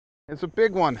It's a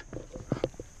big one.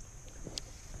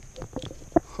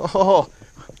 Oh,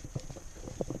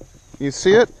 you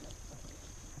see it?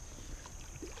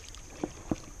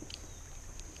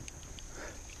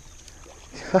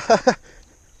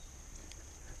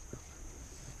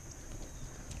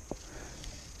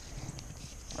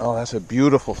 Oh, that's a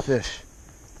beautiful fish.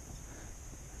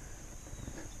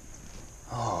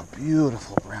 Oh,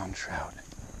 beautiful brown trout.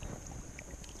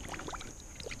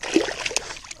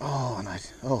 Oh,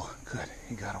 nice. Oh, good.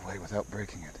 He got away without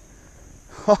breaking it.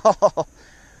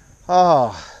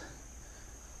 Oh.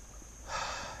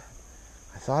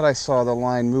 I thought I saw the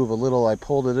line move a little. I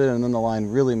pulled it in and then the line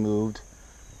really moved.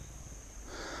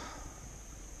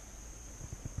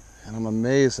 And I'm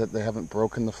amazed that they haven't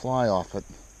broken the fly off it.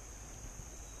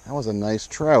 That was a nice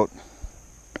trout.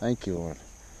 Thank you, Lord.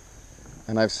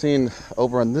 And I've seen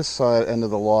over on this side end of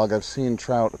the log, I've seen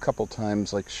trout a couple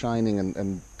times like shining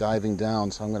and diving down,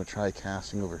 so I'm going to try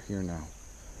casting over here now.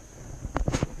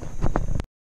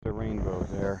 The rainbow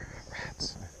there.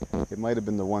 Rats. It might have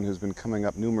been the one who's been coming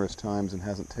up numerous times and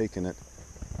hasn't taken it.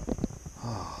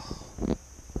 Oh.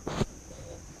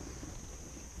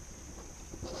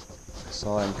 I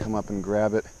saw him come up and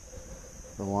grab it.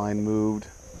 The line moved.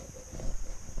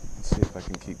 Let's see if I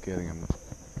can keep getting him.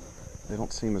 They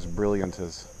don't seem as brilliant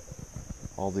as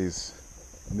all these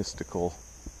mystical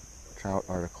trout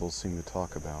articles seem to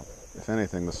talk about. If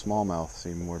anything, the smallmouth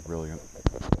seem more brilliant.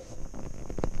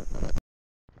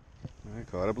 I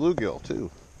caught a bluegill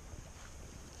too.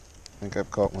 I think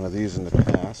I've caught one of these in the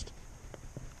past.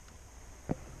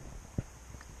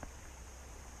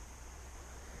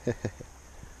 The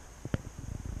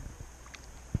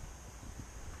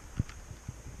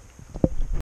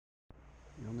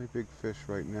only big fish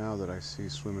right now that I see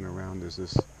swimming around is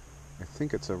this, I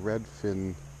think it's a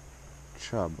redfin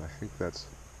chub.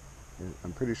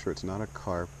 I'm pretty sure it's not a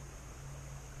carp.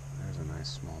 There's a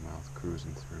nice smallmouth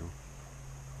cruising through.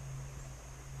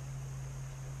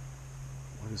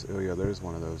 Oh yeah, there's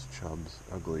one of those chubs.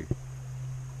 Ugly.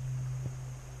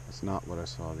 That's not what I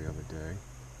saw the other day.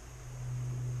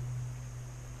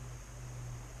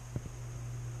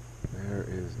 There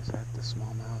is that the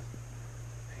smallmouth?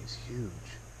 He's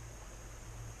huge.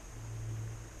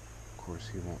 Of course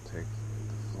he won't take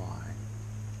the fly.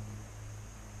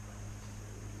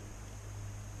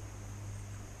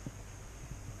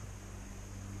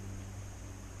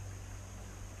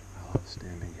 I love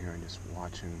standing here and just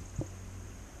watching.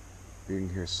 Being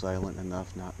here silent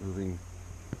enough, not moving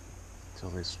until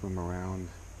they swim around.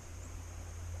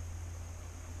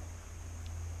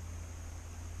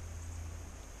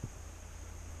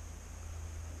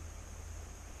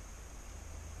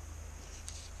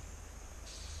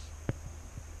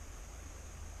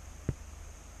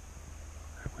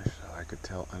 I wish I could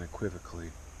tell unequivocally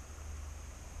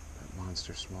that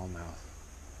monster smallmouth.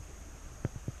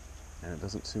 And it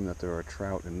doesn't seem that there are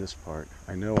trout in this part.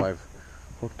 I know I've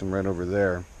hooked them right over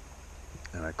there,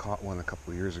 and I caught one a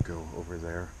couple years ago over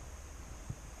there.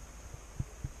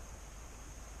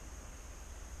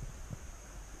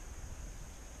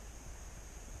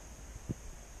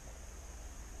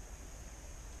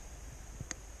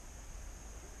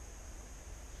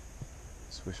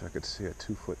 Just wish I could see a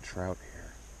 2-foot trout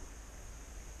here.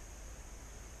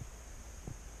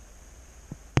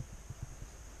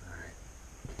 Alright.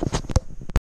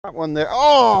 Got one there.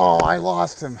 Oh, I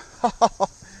lost him.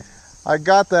 I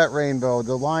got that rainbow.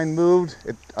 The line moved.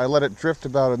 I let it drift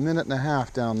about 1.5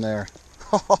 minutes down there.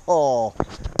 Oh,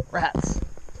 rats.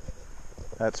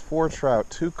 That's 4 trout.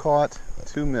 2 caught,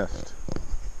 2 missed.